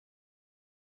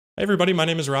Hey everybody, my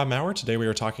name is Rob Maurer. Today we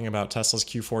are talking about Tesla's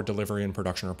Q4 delivery and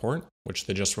production report, which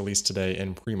they just released today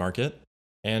in pre-market.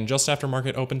 And just after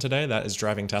market open today, that is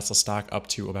driving Tesla stock up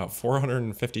to about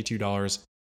 $452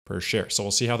 per share. So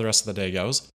we'll see how the rest of the day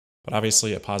goes, but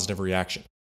obviously a positive reaction.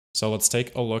 So let's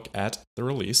take a look at the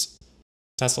release.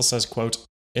 Tesla says, quote,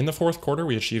 "In the fourth quarter,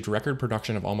 we achieved record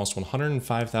production of almost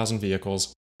 105,000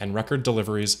 vehicles and record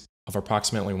deliveries of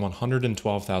approximately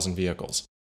 112,000 vehicles.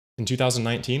 In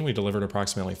 2019, we delivered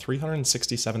approximately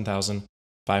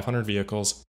 367,500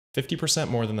 vehicles,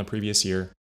 50% more than the previous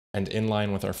year, and in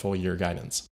line with our full year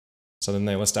guidance." So then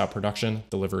they list out production,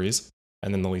 deliveries,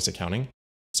 and then the lease accounting.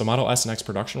 So Model S and X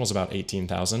production was about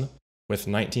 18,000, with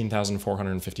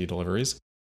 19,450 deliveries.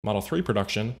 Model 3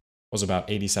 production was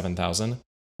about 87,000,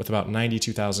 with about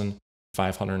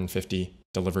 92,550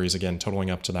 deliveries, again, totaling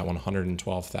up to that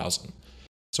 112,000.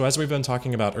 So as we've been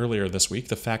talking about earlier this week,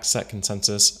 the FactSet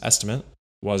consensus estimate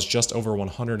was just over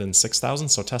 106,000,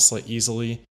 so Tesla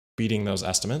easily beating those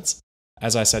estimates.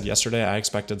 As I said yesterday, I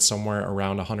expected somewhere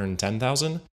around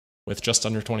 110,000, with just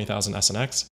under 20,000 S and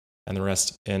X, and the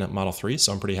rest in Model 3,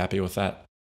 so I'm pretty happy with that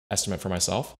estimate for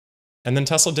myself. And then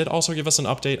Tesla did also give us an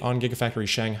update on Gigafactory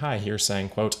Shanghai here, saying,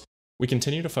 quote, "We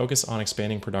continue to focus on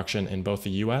expanding production in both the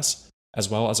US as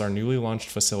well as our newly launched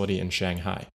facility in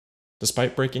Shanghai.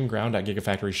 Despite breaking ground at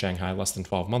Gigafactory Shanghai less than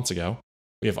 12 months ago,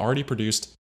 we have already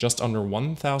produced just under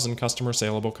 1,000 customer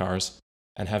saleable cars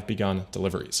and have begun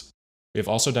deliveries. We have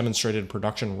also demonstrated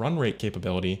production run rate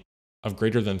capability of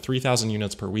greater than 3,000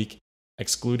 units per week,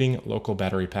 excluding local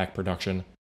battery pack production,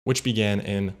 which began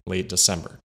in late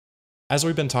December." As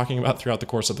we've been talking about throughout the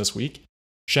course of this week,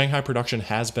 Shanghai production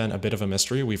has been a bit of a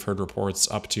mystery. We've heard reports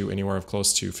up to anywhere of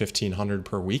close to 1,500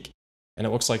 per week, and it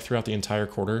looks like throughout the entire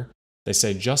quarter, they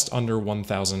say just under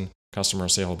 1,000 customer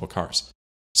saleable cars.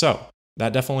 So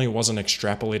that definitely was an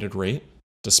extrapolated rate,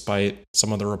 despite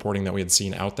some of the reporting that we had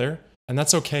seen out there. And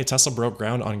that's okay. Tesla broke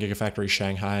ground on Gigafactory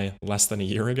Shanghai less than a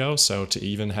year ago, so to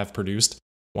even have produced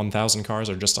 1,000 cars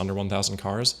or just under 1,000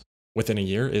 cars within a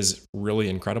year is really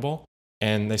incredible.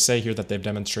 And they say here that they've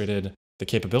demonstrated the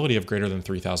capability of greater than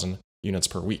 3,000 units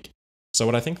per week. So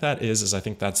what I think that is I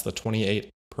think that's the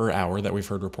 28 per hour that we've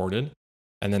heard reported.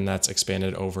 And then that's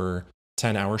expanded over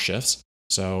 10-hour shifts,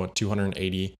 so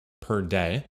 280 per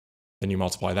day. Then you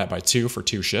multiply that by 2 for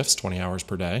 2 shifts, 20 hours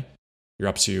per day. You're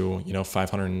up to,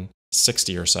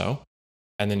 560 or so.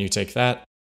 And then you take that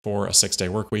for a 6-day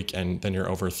work week, and then you're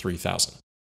over 3,000.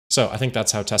 So I think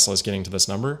that's how Tesla is getting to this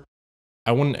number.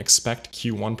 I wouldn't expect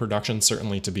Q1 production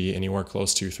certainly to be anywhere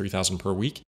close to 3,000 per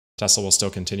week. Tesla will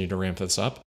still continue to ramp this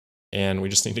up. And we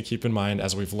just need to keep in mind,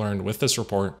 as we've learned with this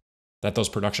report, that those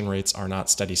production rates are not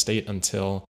steady state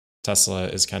until Tesla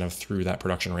is kind of through that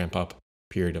production ramp up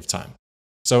period of time.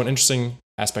 So an interesting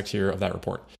aspect here of that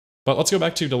report. But let's go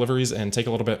back to deliveries and take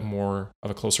a little bit more of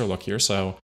a closer look here.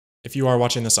 So if you are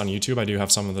watching this on YouTube, I do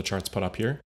have some of the charts put up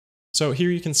here. So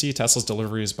here you can see Tesla's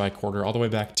deliveries by quarter all the way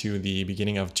back to the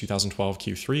beginning of 2012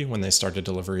 Q3 when they started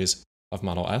deliveries of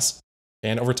Model S.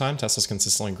 And over time, Tesla's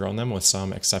consistently grown them with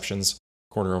some exceptions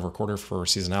quarter over quarter for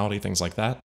seasonality, things like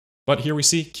that. But here we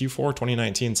see Q4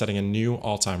 2019 setting a new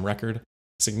all-time record,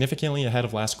 significantly ahead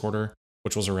of last quarter,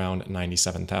 which was around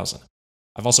 97,000.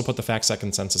 I've also put the FactSet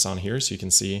consensus on here so you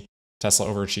can see Tesla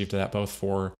overachieved that both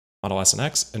for Model S and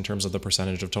X in terms of the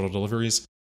percentage of total deliveries,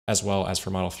 as well as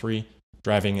for Model 3,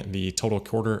 driving the total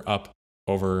quarter up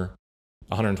over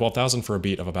 112,000 for a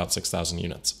beat of about 6,000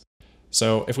 units.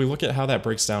 So if we look at how that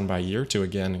breaks down by year to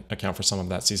again account for some of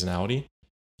that seasonality,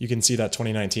 you can see that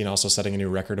 2019 also setting a new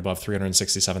record above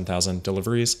 367,000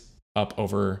 deliveries, up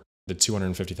over the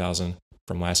 250,000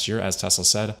 from last year, as Tesla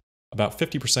said, about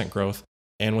 50% growth,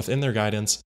 and within their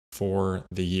guidance for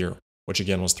the year, which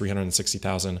again was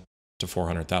 360,000 to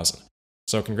 400,000.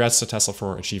 So congrats to Tesla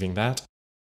for achieving that.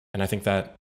 And I think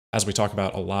that, as we talk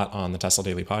about a lot on the Tesla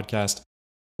Daily podcast,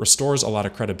 restores a lot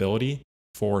of credibility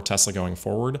for Tesla going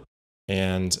forward,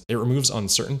 and it removes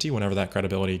uncertainty whenever that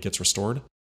credibility gets restored.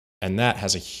 And that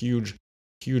has a huge,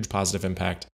 huge positive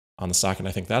impact on the stock. And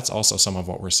I think that's also some of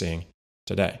what we're seeing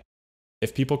today.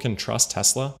 If people can trust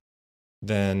Tesla,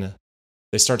 then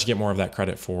they start to get more of that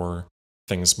credit for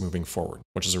things moving forward,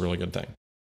 which is a really good thing.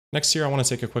 Next here, I want to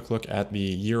take a quick look at the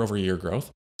year-over-year growth.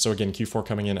 So again, Q4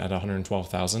 coming in at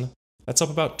 112,000. That's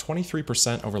up about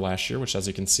 23% over last year, which, as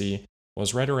you can see,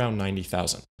 was right around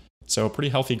 90,000. So pretty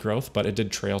healthy growth, but it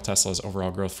did trail Tesla's overall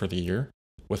growth for the year,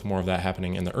 with more of that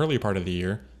happening in the early part of the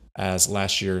year, as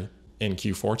last year in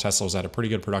Q4, Tesla was at a pretty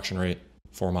good production rate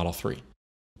for Model 3.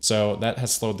 So that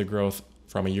has slowed the growth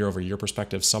from a year-over-year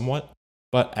perspective somewhat,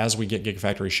 but as we get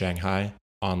Gigafactory Shanghai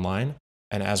online,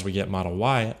 and as we get Model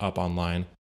Y up online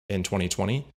in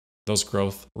 2020, those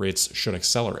growth rates should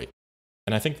accelerate.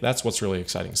 And I think that's what's really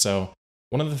exciting. So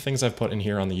one of the things I've put in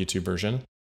here on the YouTube version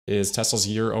is Tesla's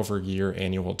year-over-year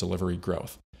annual delivery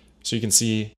growth. So you can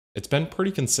see it's been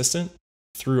pretty consistent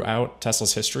throughout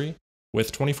Tesla's history,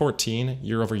 with 2014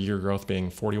 year-over-year growth being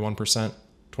 41%,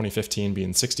 2015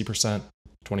 being 60%,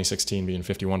 2016 being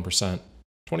 51%,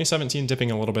 2017 dipping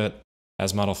a little bit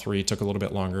as Model 3 took a little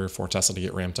bit longer for Tesla to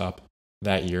get ramped up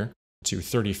that year to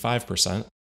 35%,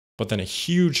 but then a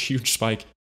huge spike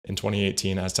in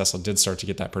 2018 as Tesla did start to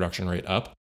get that production rate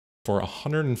up for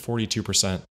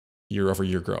 142%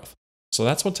 year-over-year growth. So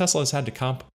that's what Tesla has had to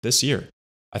comp this year.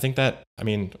 I think that,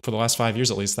 for the last 5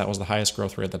 years at least, that was the highest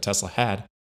growth rate that Tesla had,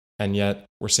 and yet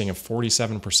we're seeing a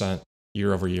 47%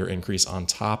 year-over-year increase on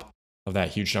top of that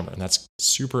huge number, and that's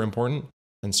super important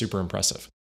and super impressive.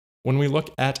 When we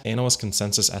look at analyst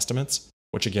consensus estimates,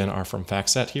 which again are from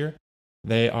FactSet here,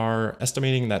 they are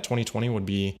estimating that 2020 would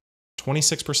be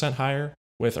 26% higher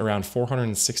with around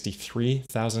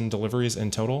 463,000 deliveries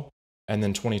in total, and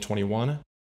then 2021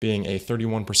 being a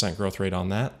 31% growth rate on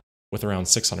that with around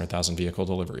 600,000 vehicle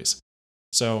deliveries.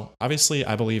 So obviously,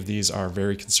 I believe these are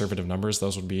very conservative numbers.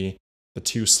 Those would be the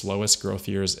two slowest growth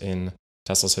years in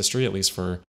Tesla's history, at least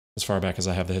for as far back as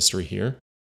I have the history here.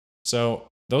 So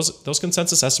those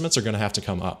consensus estimates are going to have to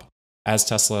come up as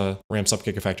Tesla ramps up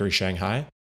Gigafactory Shanghai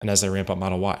and as they ramp up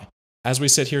Model Y. As we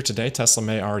sit here today, Tesla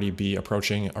may already be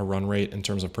approaching a run rate in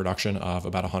terms of production of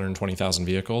about 120,000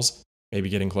 vehicles, maybe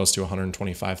getting close to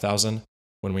 125,000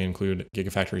 when we include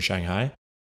Gigafactory Shanghai.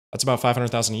 That's about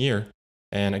 500,000 a year.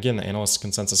 And again, the analyst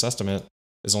consensus estimate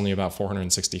is only about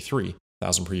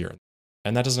 463,000 per year.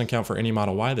 And that doesn't account for any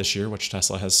Model Y this year, which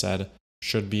Tesla has said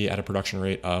should be at a production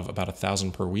rate of about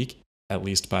 1,000 per week, at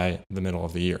least by the middle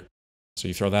of the year. So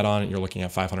you throw that on, you're looking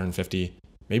at 550,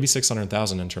 maybe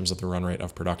 600,000 in terms of the run rate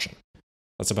of production.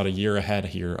 That's about a year ahead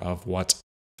here of what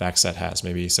FactSet has,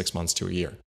 maybe 6 months to a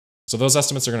year. So those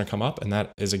estimates are going to come up, and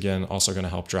that is again also going to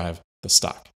help drive the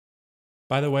stock.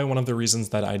 By the way, one of the reasons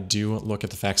that I do look at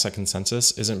the FactSet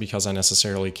consensus isn't because I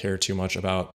necessarily care too much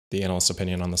about the analyst's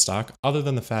opinion on the stock, other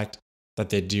than the fact that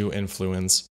they do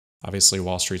influence, obviously,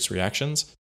 Wall Street's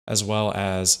reactions, as well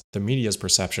as the media's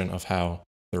perception of how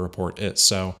the report is.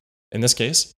 So in this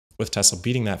case, with Tesla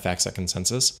beating that FactSet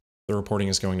consensus, the reporting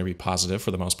is going to be positive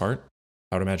for the most part.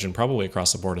 I would imagine probably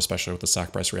across the board, especially with the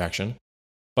stock price reaction.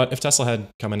 But if Tesla had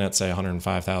come in at, say,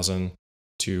 105,000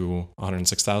 to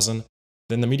 106,000,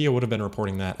 then the media would have been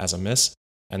reporting that as a miss,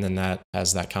 and then that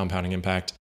has that compounding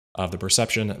impact of the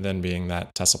perception then being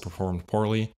that Tesla performed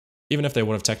poorly, even if they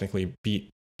would have technically beat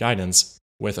guidance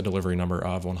with a delivery number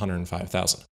of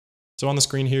 105,000. So on the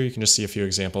screen here, you can just see a few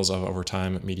examples of over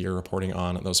time media reporting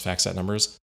on those FactSet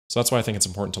numbers. So that's why I think it's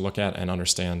important to look at and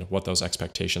understand what those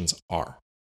expectations are.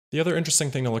 The other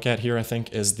interesting thing to look at here, I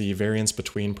think, is the variance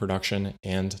between production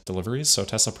and deliveries. So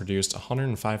Tesla produced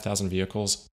 105,000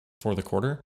 vehicles for the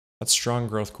quarter. That's strong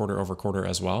growth quarter over quarter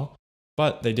as well.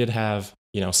 But they did have,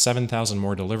 7,000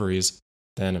 more deliveries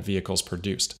than vehicles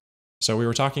produced. So we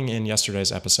were talking in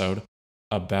yesterday's episode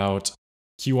about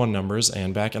Q1 numbers,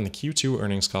 and back in the Q2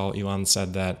 earnings call, Elon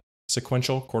said that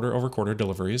sequential quarter over quarter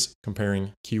deliveries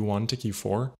comparing Q1 to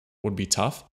Q4 would be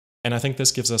tough. And I think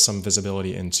this gives us some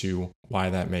visibility into why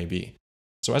that may be.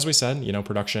 So as we said,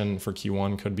 production for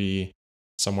Q1 could be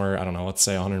somewhere, let's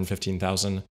say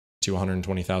 115,000 to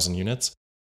 120,000 units.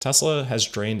 Tesla has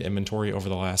drained inventory over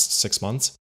the last 6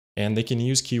 months, and they can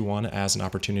use Q1 as an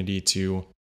opportunity to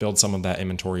build some of that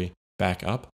inventory back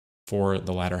up for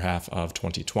the latter half of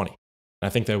 2020. And I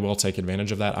think they will take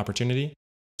advantage of that opportunity.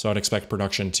 So I'd expect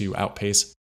production to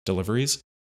outpace deliveries,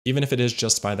 even if it is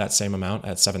just by that same amount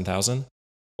at 7,000.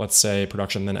 Let's say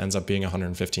production then ends up being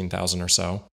 115,000 or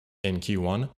so in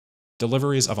Q1.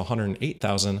 Deliveries of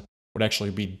 108,000 would actually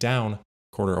be down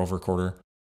quarter over quarter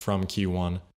from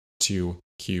Q1 to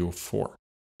Q4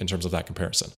 in terms of that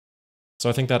comparison. So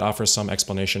I think that offers some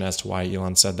explanation as to why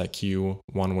Elon said that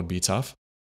Q1 would be tough.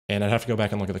 And I'd have to go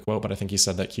back and look at the quote, but I think he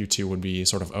said that Q2 would be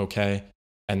sort of okay,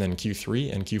 and then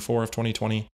Q3 and Q4 of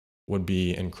 2020 would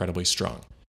be incredibly strong.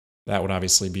 That would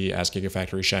obviously be as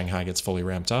Gigafactory Shanghai gets fully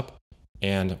ramped up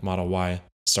and Model Y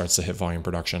starts to hit volume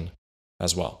production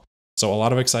as well. So a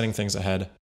lot of exciting things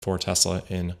ahead for Tesla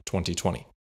in 2020.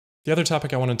 The other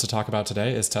topic I wanted to talk about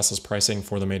today is Tesla's pricing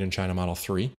for the Made in China Model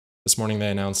 3. This morning they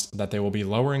announced that they will be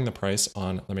lowering the price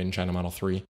on the Made in China Model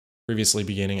 3, previously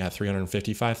beginning at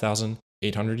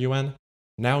 355,800 yuan,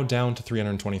 now down to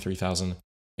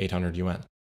 323,800 yuan.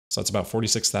 So that's about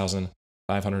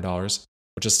 $46,500,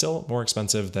 which is still more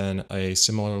expensive than a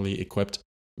similarly equipped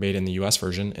made in the US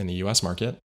version in the US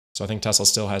market. So I think Tesla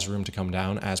still has room to come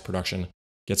down as production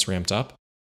gets ramped up.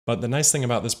 But the nice thing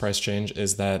about this price change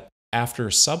is that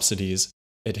after subsidies,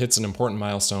 it hits an important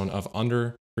milestone of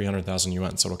under 300,000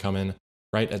 yuan. So it'll come in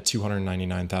right at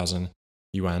 299,000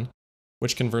 yuan,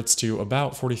 which converts to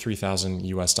about 43,000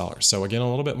 US dollars. So again, a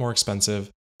little bit more expensive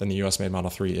than the US made Model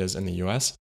 3 is in the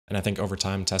US. And I think over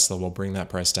time, Tesla will bring that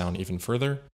price down even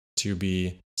further to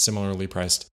be similarly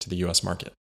priced to the US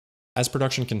market. As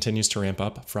production continues to ramp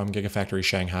up from Gigafactory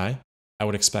Shanghai, I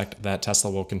would expect that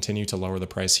Tesla will continue to lower the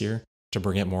price here to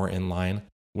bring it more in line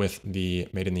with the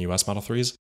made in the US Model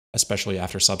 3s, especially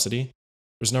after subsidy.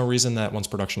 There's no reason that once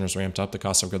production is ramped up, the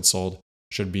cost of goods sold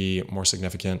should be more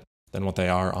significant than what they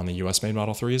are on the US made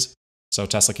Model 3s. So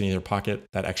Tesla can either pocket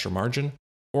that extra margin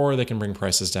or they can bring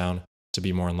prices down to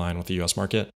be more in line with the US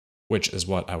market, which is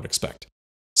what I would expect.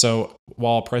 So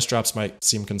while price drops might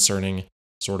seem concerning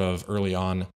sort of early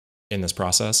on in this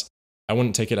process, I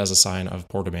wouldn't take it as a sign of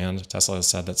poor demand. Tesla has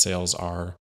said that sales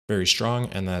are very strong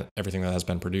and that everything that has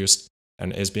been produced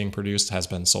and is being produced has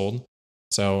been sold.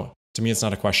 So to me, it's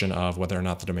not a question of whether or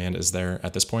not the demand is there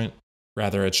at this point.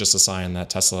 Rather, it's just a sign that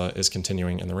Tesla is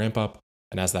continuing in the ramp up.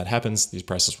 And as that happens, these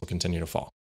prices will continue to fall.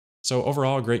 So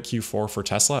overall, a great Q4 for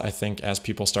Tesla. I think as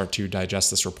people start to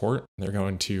digest this report, they're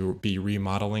going to be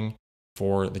remodeling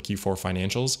for the Q4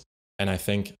 financials. And I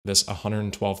think this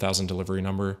 112,000 delivery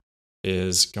number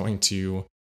is going to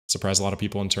surprise a lot of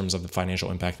people in terms of the financial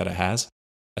impact that it has,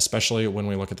 especially when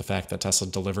we look at the fact that Tesla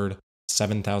delivered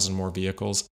 7,000 more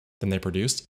vehicles than they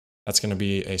produced. That's going to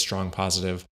be a strong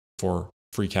positive for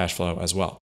free cash flow as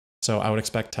well. So I would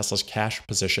expect Tesla's cash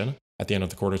position at the end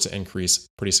of the quarter to increase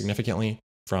pretty significantly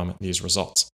from these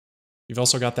results. You've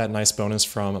also got that nice bonus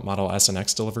from Model S and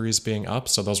X deliveries being up.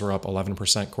 So those were up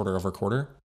 11% quarter over quarter.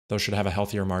 Those should have a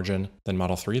healthier margin than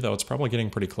Model 3, though it's probably getting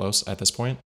pretty close at this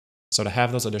point. So to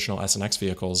have those additional S and X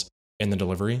vehicles in the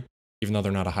delivery, even though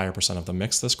they're not a higher percent of the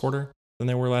mix this quarter than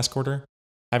they were last quarter,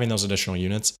 having those additional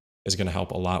units is going to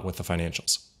help a lot with the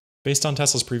financials. Based on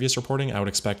Tesla's previous reporting, I would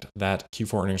expect that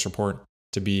Q4 earnings report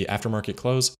to be after market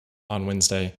close on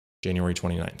Wednesday, January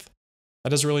 29th.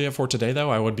 That is really it for today, though.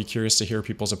 I would be curious to hear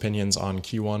people's opinions on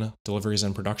Q1 deliveries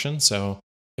and production. So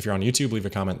if you're on YouTube, leave a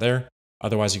comment there.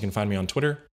 Otherwise, you can find me on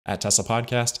Twitter at Tesla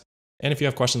Podcast. And if you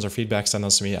have questions or feedback, send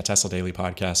those to me at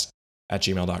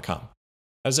tesladailypodcast@gmail.com.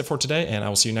 That is it for today, and I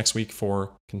will see you next week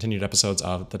for continued episodes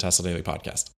of the Tesla Daily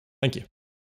Podcast. Thank you.